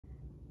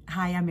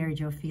Hi, I'm Mary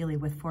Jo Feely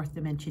with Fourth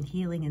Dimension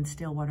Healing in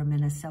Stillwater,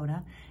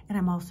 Minnesota, and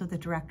I'm also the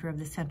director of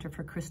the Center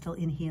for Crystal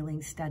and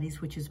Healing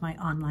Studies, which is my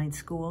online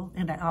school,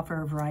 and I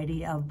offer a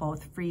variety of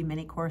both free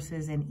mini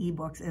courses and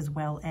ebooks, as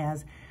well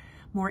as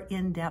more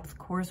in-depth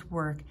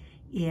coursework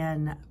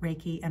in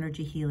Reiki,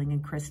 energy healing,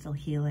 and crystal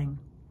healing.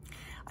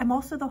 I'm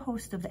also the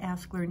host of the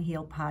Ask, Learn,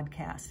 Heal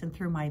podcast, and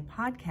through my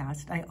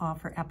podcast, I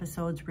offer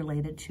episodes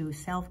related to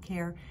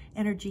self-care,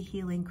 energy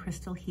healing,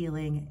 crystal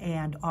healing,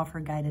 and offer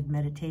guided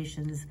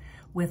meditations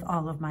with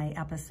all of my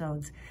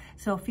episodes.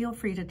 So feel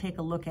free to take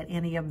a look at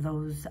any of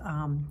those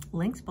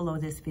links below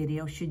this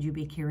video should you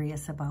be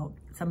curious about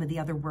some of the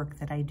other work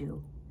that I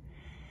do.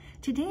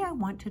 Today, I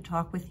want to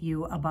talk with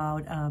you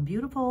about a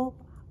beautiful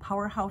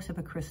powerhouse of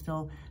a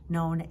crystal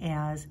known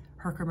as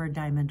Herkimer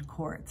Diamond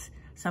Quartz,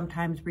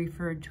 sometimes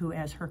referred to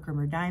as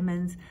Herkimer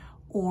Diamonds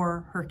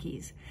or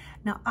Herkies.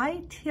 Now,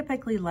 I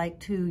typically like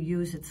to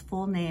use its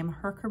full name,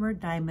 Herkimer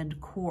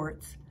Diamond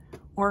Quartz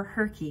or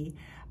Herky,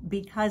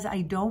 because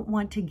I don't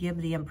want to give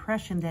the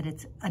impression that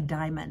it's a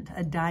diamond.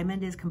 A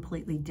diamond is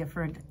completely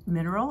different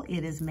mineral.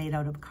 It is made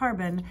out of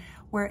carbon,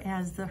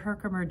 whereas the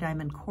Herkimer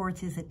Diamond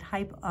Quartz is a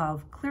type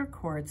of clear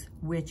quartz,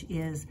 which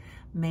is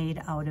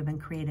made out of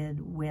and created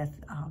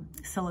with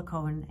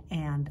silicone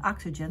and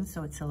oxygen,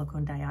 so it's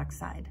silicone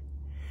dioxide.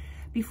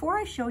 Before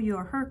I show you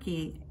a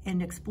Herky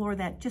and explore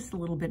that just a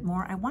little bit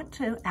more, I want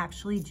to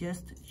actually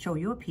just show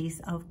you a piece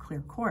of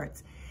clear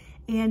quartz.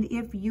 And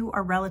if you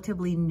are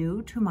relatively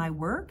new to my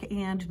work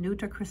and new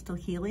to crystal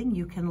healing,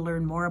 you can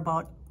learn more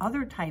about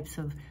other types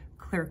of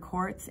clear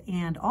quartz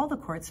and all the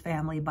quartz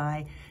family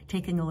by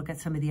taking a look at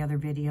some of the other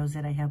videos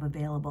that I have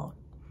available.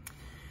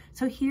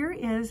 So here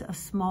is a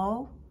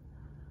small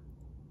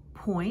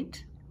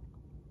point.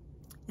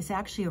 It's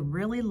actually a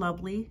really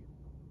lovely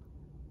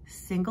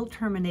single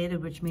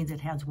terminated, which means it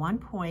has one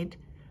point,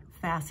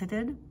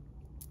 faceted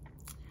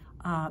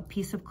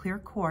piece of clear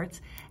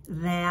quartz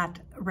that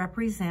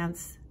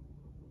represents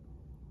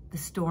the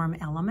storm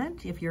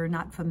element. If you're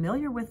not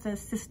familiar with the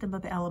system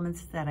of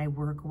elements that I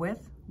work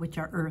with, which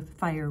are earth,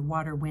 fire,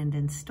 water, wind,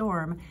 and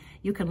storm,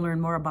 you can learn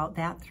more about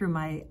that through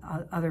my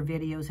other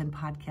videos and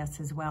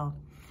podcasts as well.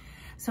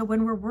 So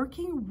when we're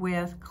working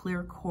with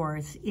clear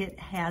quartz, it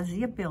has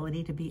the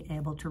ability to be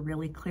able to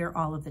really clear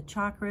all of the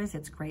chakras.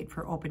 It's great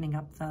for opening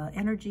up the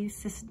energy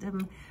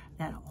system,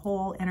 that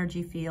whole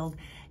energy field.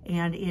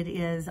 And it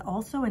is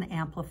also an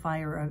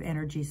amplifier of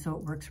energy, so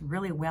it works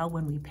really well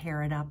when we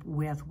pair it up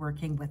with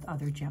working with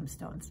other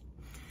gemstones.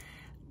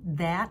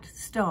 That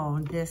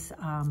stone, this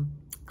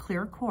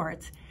clear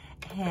quartz,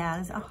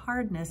 has a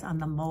hardness on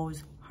the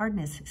Mohs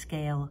hardness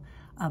scale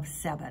of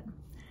 7.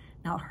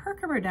 Now,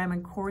 Herkimer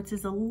Diamond Quartz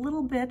is a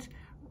little bit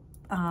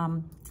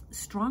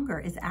stronger.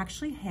 It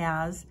actually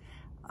has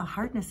a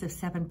hardness of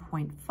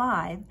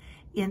 7.5,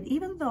 and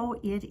even though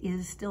it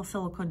is still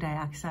silicone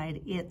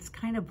dioxide, it's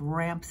kind of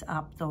ramps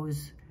up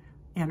those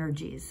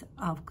energies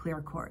of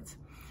clear quartz.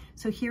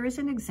 So here is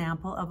an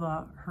example of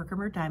a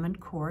Herkimer Diamond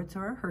Quartz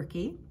or a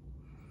Herky,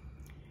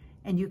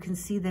 and you can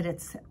see that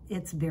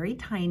it's very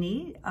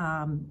tiny.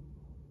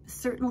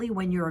 Certainly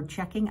when you're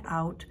checking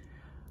out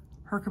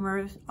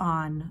Herkimers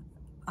on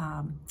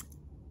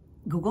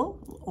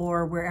Google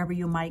or wherever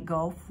you might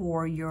go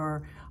for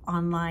your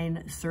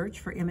online search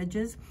for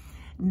images,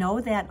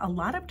 know that a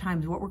lot of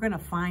times what we're going to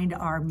find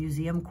are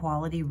museum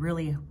quality,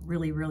 really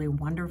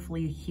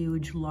wonderfully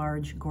huge,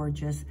 large,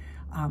 gorgeous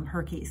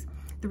Herkies.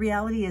 The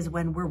reality is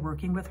when we're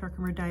working with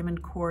Herkimer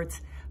Diamond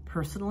Quartz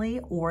personally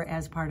or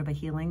as part of a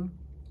healing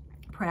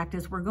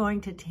practice, we're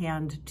going to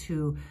tend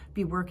to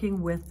be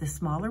working with the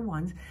smaller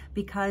ones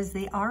because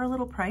they are a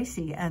little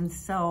pricey. And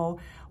so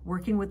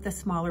working with the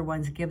smaller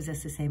ones gives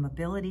us the same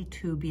ability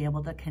to be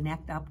able to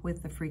connect up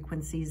with the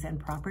frequencies and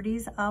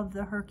properties of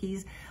the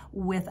Herkies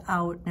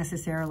without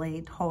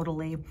necessarily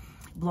totally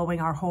blowing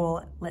our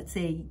whole, let's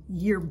say,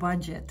 year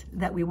budget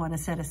that we want to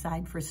set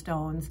aside for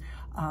stones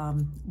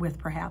with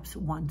perhaps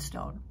one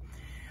stone.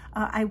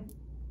 I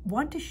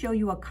want to show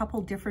you a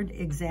couple different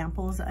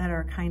examples that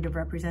are kind of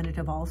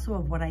representative also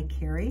of what I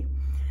carry.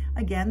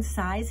 Again,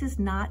 size is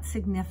not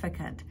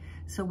significant.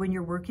 So when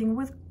you're working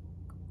with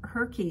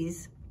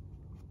Herkies,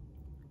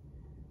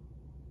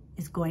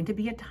 it's going to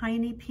be a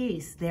tiny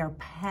piece. They're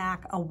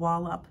pack a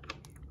wall up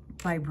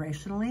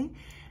vibrationally.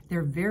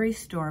 They're very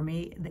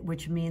stormy,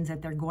 which means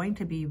that they're going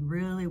to be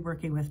really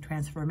working with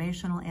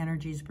transformational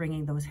energies,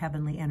 bringing those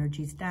heavenly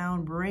energies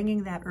down,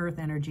 bringing that earth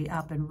energy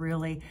up, and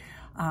really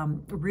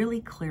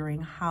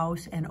clearing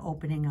house and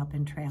opening up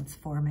and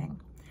transforming.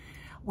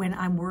 When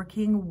I'm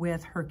working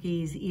with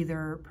Herkies,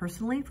 either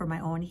personally for my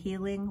own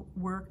healing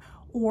work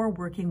or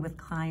working with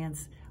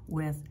clients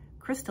with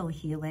crystal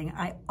healing,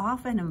 I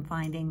often am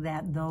finding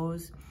that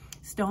those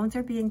stones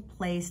are being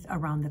placed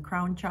around the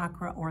crown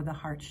chakra or the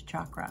heart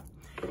chakra.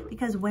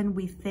 Because when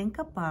we think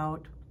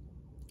about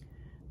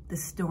the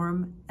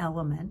storm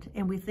element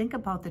and we think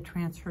about the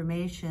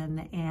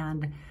transformation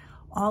and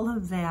all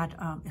of that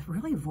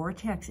really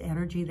vortex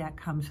energy that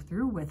comes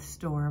through with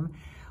storm,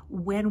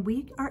 when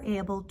we are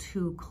able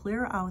to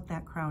clear out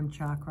that crown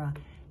chakra,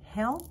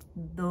 help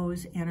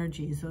those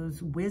energies,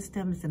 those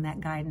wisdoms and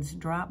that guidance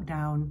drop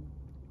down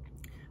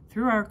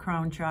through our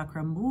crown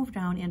chakra, move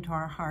down into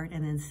our heart,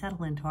 and then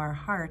settle into our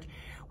heart,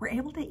 we're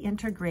able to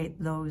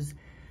integrate those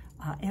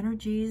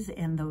energies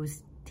and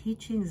those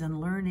teachings and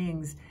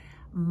learnings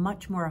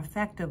much more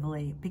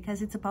effectively,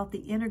 because it's about the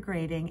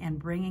integrating and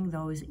bringing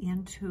those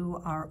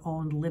into our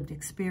own lived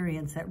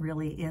experience that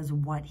really is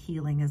what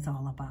healing is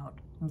all about,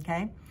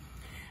 okay?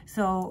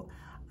 So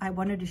I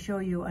wanted to show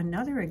you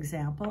another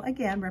example,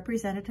 again,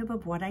 representative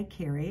of what I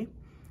carry.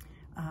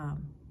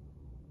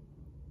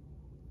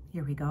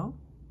 Here we go.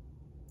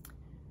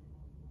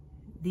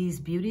 These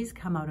beauties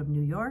come out of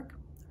New York,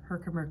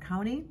 Herkimer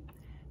County.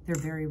 They're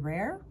very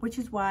rare, which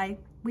is why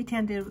we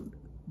tend to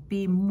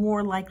be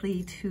more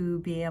likely to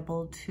be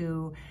able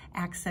to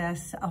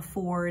access,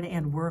 afford,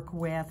 and work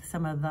with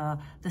some of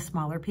the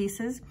smaller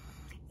pieces.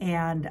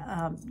 And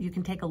you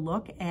can take a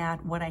look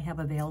at what I have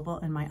available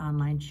in my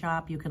online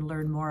shop. You can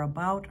learn more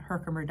about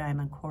Herkimer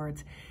Diamond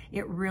Quartz.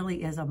 It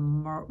really is a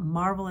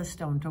marvelous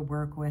stone to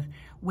work with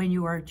when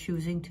you are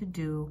choosing to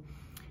do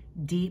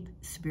deep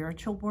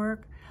spiritual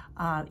work.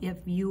 If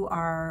you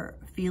are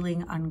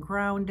feeling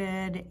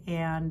ungrounded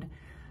and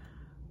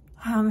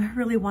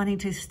really wanting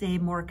to stay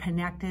more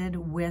connected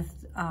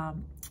with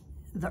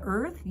the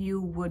earth,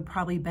 you would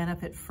probably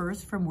benefit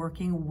first from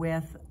working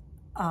with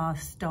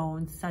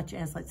stones such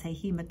as, let's say,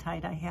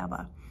 hematite. I have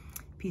a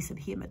piece of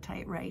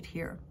hematite right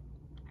here.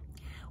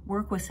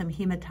 Work with some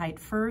hematite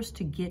first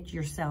to get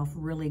yourself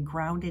really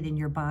grounded in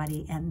your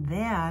body, and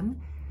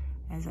then,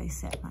 as I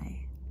set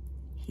my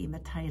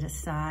hematite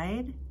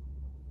aside,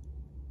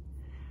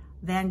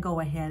 then go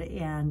ahead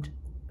and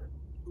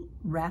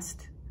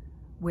rest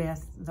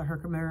with the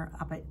Herkimer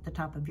up at the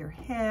top of your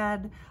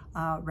head,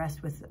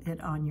 rest with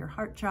it on your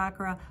heart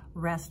chakra,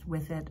 rest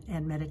with it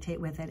and meditate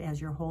with it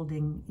as you're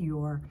holding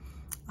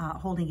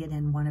it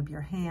in one of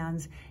your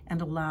hands,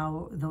 and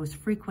allow those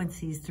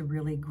frequencies to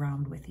really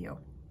ground with you.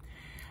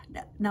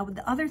 Now,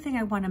 the other thing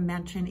I want to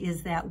mention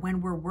is that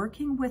when we're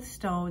working with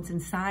stones,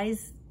 and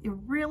size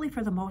really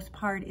for the most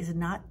part is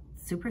not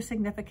super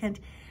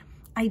significant,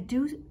 I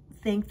do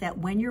think that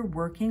when you're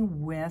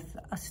working with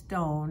a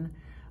stone,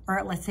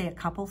 or let's say a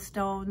couple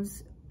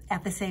stones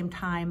at the same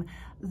time,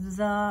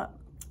 the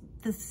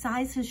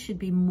sizes should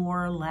be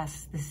more or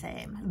less the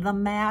same. The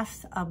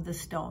mass of the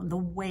stone, the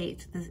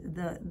weight,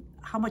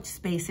 how much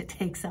space it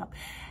takes up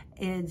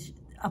is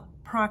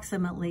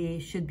approximately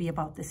should be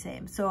about the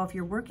same. So if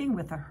you're working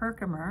with a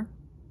Herkimer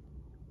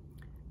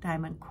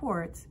Diamond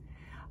Quartz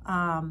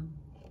and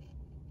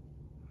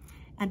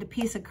a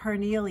piece of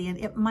carnelian,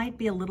 it might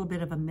be a little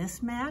bit of a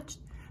mismatch.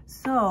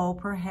 So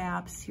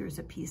perhaps here's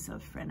a piece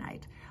of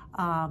phrenite.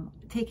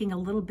 Taking a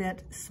little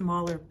bit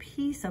smaller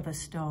piece of a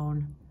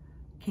stone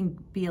can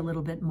be a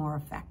little bit more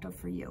effective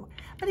for you.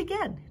 But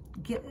again,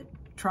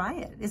 try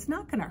it. It's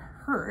not going to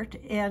hurt,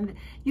 and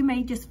you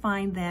may just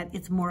find that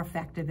it's more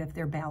effective if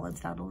they're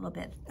balanced out a little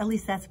bit. At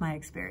least that's my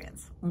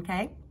experience,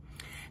 okay?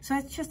 So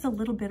that's just a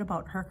little bit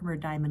about Herkimer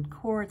Diamond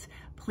Quartz.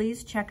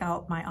 Please check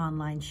out my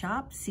online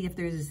shop. See if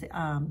there's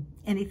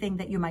anything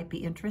that you might be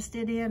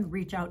interested in.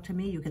 Reach out to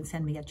me. You can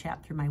send me a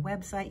chat through my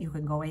website. You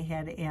can go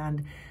ahead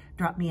and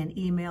drop me an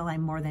email.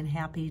 I'm more than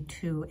happy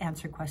to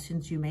answer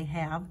questions you may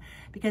have,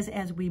 because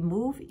as we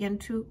move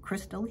into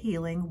crystal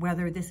healing,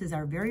 whether this is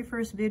our very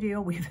first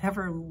video we've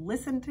ever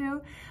listened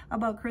to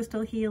about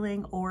crystal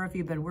healing, or if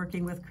you've been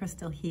working with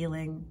crystal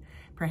healing,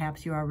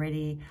 perhaps you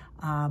already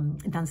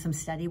done some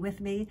study with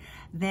me,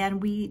 then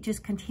we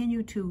just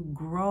continue to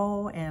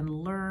grow and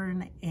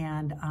learn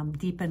and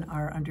deepen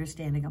our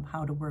understanding of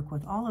how to work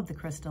with all of the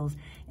crystals.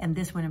 And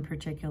this one in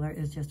particular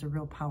is just a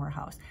real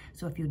powerhouse.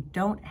 So if you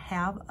don't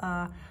have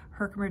a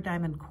Herkimer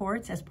Diamond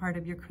Quartz as part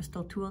of your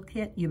crystal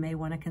toolkit, you may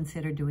want to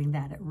consider doing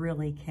that. It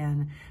really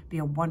can be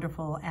a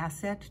wonderful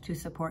asset to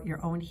support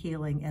your own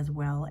healing as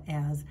well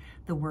as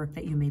the work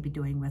that you may be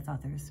doing with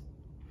others.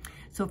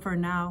 So for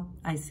now,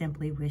 I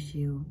simply wish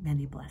you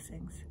many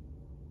blessings.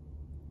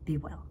 Be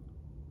well.